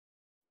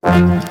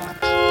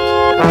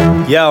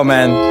Yo,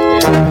 man.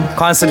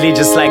 Constantly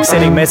just like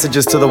sending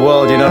messages to the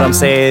world, you know what I'm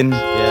saying?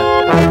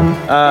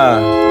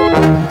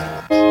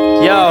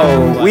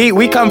 Yo,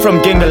 we come from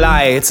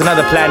Gingalai. It's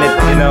another planet,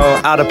 you know,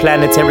 outer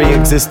planetary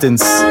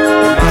existence.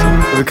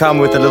 We come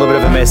with a little bit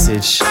of a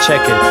message.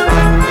 Check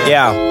it.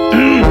 Yeah.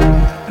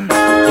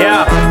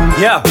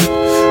 Yeah.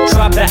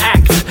 Drop the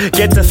act,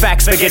 get the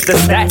facts, forget the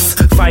stats.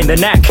 Find the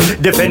knack,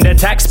 defend the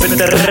tax, spit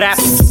the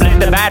raps. Split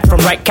the bad from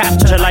right,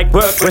 capture like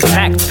work with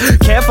tact.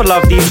 Careful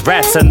of these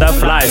rats and the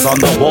flies on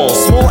the wall.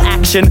 Small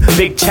action,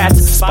 big chat,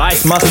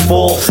 spies must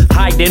fall.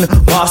 Hiding,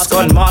 mask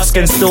on mask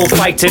and still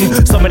fighting.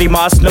 So many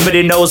masks,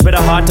 nobody knows where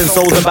the heart and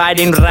soul's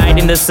abiding.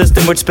 Riding the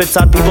system which spits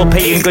out people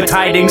paying good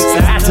tidings.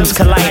 Atoms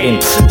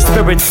colliding,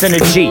 spirit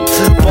synergy.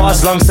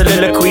 Bars, long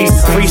soliloquies,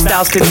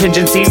 freestyles,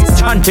 contingencies.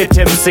 Chant it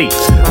MC,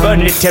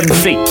 burn it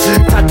MC.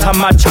 Tata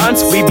my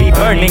chance, we be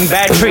burning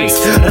bad trees.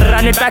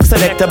 Run it back,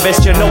 select the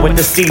best, you know what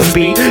the steez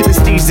be. The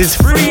steez is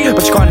free,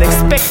 but you can't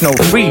expect no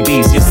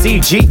freebies. You see,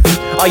 G,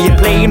 are you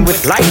playing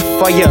with life?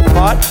 Are you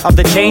part of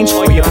the change?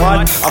 Or you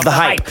part of the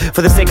hype?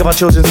 For the sake of our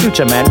children's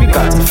future, man, we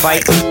got to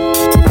fight.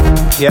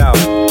 Yo,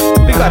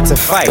 we got to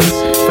fight.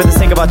 For the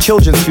sake of our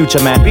children's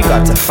future, man, we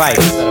got to fight.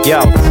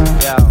 Yo.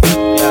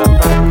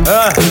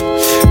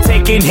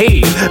 Taking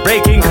heat,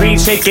 breaking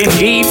creeds, shaking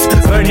deeds,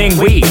 burning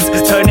weeds,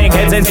 turning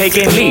heads and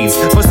taking leads.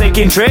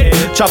 Forsaking dread,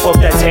 chop off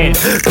that head,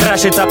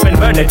 crash it up and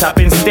burn it up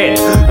instead.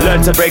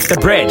 Learn to break the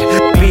bread,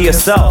 be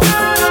yourself.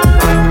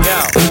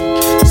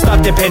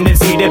 Stop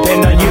dependency,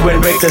 depend on you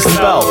and break the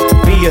spell.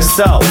 Be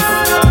yourself.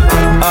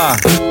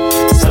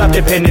 Stop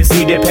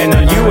dependency, depend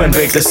on you and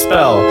break the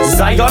spell.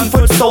 Zion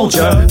foot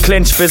soldier,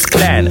 clench fist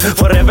clan.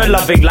 Forever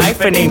loving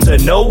life and aim to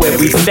know where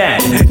we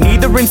stand.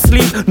 Neither in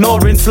sleep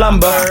nor in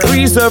slumber.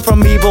 Preserved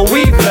from evil,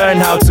 we've learned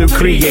how to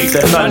create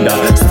the thunder.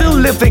 Still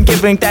living,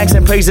 giving thanks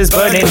and praises,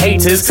 burning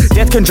haters.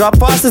 Death can drop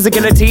fast as a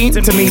guillotine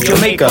to meet your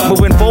maker.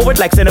 Moving forward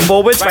like center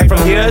forwards, right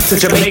from here to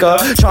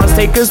Jamaica. Chance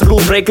takers,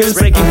 rule breakers,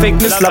 breaking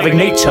fakeness, loving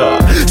nature.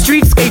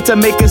 Street skater,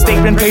 make a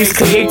statement, praise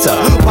creator.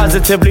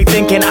 Positively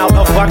thinking out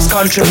of box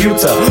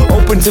contributor.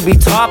 Open to be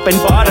top and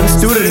bottom,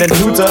 student and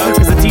tutor.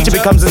 Cause the teacher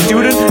becomes a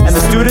student and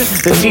the student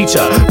the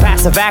teacher.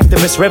 Passive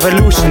activist,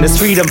 revolutionist,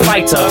 freedom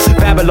fighter.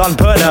 Babylon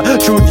burner,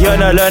 truth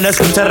yearner, learner,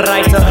 scripture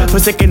writer.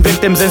 Forsaken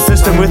victims in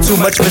system with too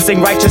much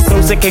missing righteous. So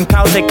sick and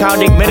counting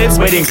minutes,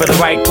 waiting for the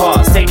right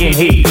pause. Taking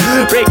heat,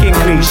 breaking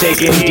creeds,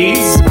 shaking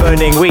deeds,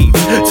 burning weeds,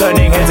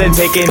 turning heads and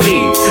taking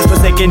leads.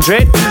 Forsaken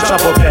dread,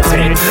 chop off that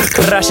head,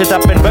 crash it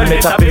up and burn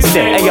it up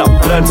instead. Ayo,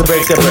 learn to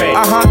break the bread.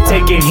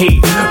 Taking heat,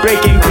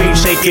 breaking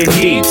creeds, shaking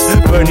deeds,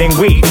 burning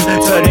weeds,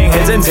 turning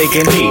heads and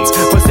taking leads.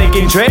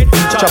 Forsaking dread,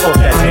 chop off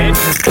that head,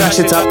 crash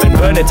it up and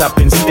burn it up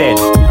instead.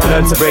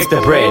 Learn to break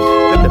the bread,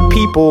 but the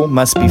people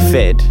must be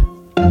fed.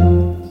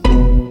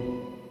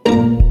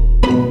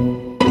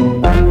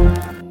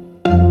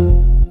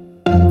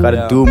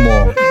 Gotta do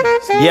more.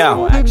 Yeah.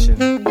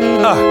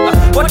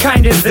 What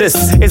kind is this?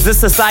 Is this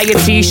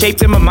society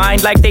shaped in my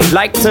mind like they'd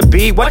like to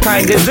be? What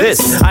kind is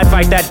this? I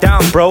fight that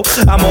down, bro.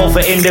 I'm all for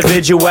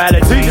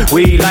individuality.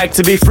 We like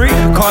to be free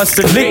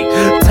constantly.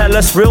 Tell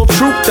us real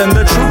truth and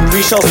the truth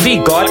we shall see,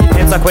 God.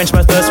 Hence I quench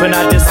my thirst when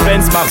I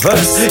dispense my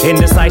verse.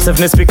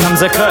 Indecisiveness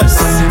becomes a curse.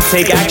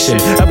 Take action,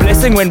 a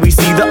blessing when we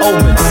see the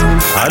omens.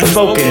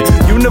 Unspoken,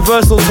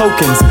 universal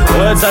tokens.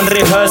 Words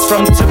unrehearsed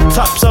from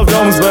tip-tops of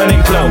domes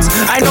burning clones.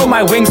 I know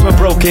my wings were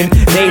broken,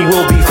 they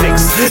will be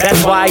fixed.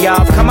 That's why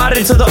I've come out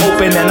into the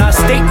open and I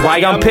state why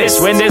I'm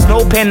pissed. When there's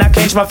no pen, I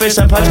clench my fist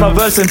and punch my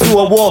verse into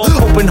a wall.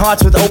 Open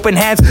hearts with open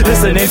hands,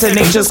 listening to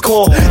nature's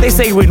call. They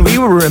say when we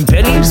were in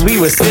Benny's, we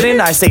were sitting.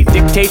 I say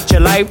dictate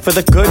your life for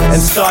the good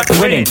and start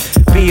winning.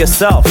 Be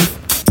yourself.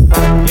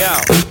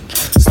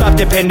 Stop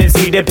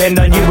dependency, depend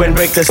on you and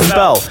break the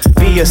spell.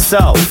 Be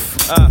yourself.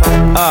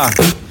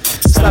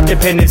 Stop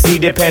dependency,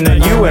 depend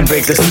on you and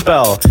break the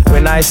spell.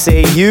 When I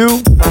say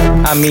you,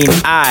 I mean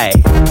I.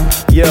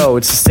 Yo,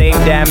 it's the same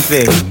damn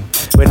thing.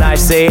 When I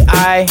say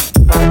I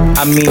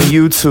mean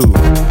you too.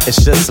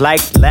 It's just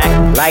like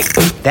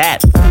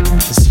that.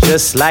 It's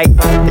just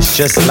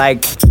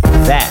like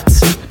that.